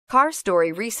Car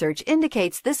Story research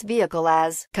indicates this vehicle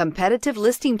as competitive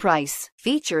listing price.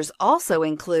 Features also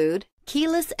include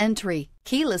keyless entry,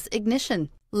 keyless ignition,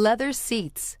 leather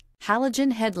seats,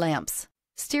 halogen headlamps,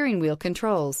 steering wheel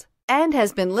controls, and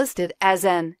has been listed as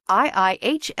an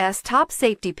IIHS top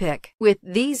safety pick with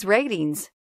these ratings.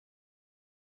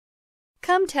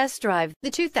 Come test drive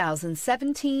the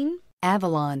 2017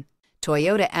 Avalon.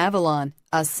 Toyota Avalon,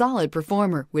 a solid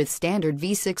performer with standard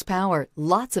V6 power,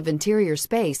 lots of interior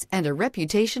space, and a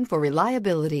reputation for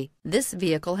reliability. This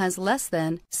vehicle has less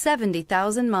than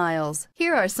 70,000 miles.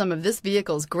 Here are some of this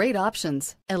vehicle's great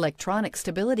options: electronic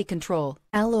stability control,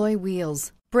 alloy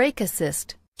wheels, brake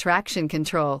assist, traction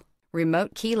control,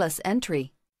 remote keyless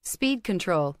entry, speed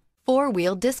control,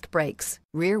 four-wheel disc brakes,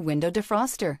 rear window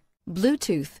defroster,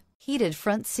 Bluetooth, heated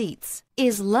front seats.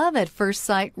 Is love at first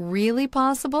sight really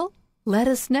possible? Let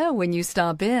us know when you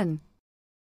stop in.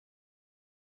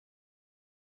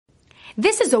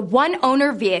 This is a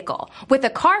one-owner vehicle with a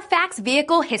Carfax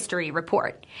Vehicle History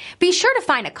Report. Be sure to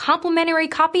find a complimentary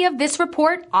copy of this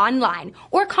report online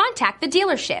or contact the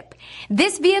dealership.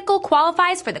 This vehicle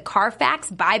qualifies for the Carfax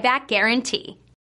Buyback Guarantee.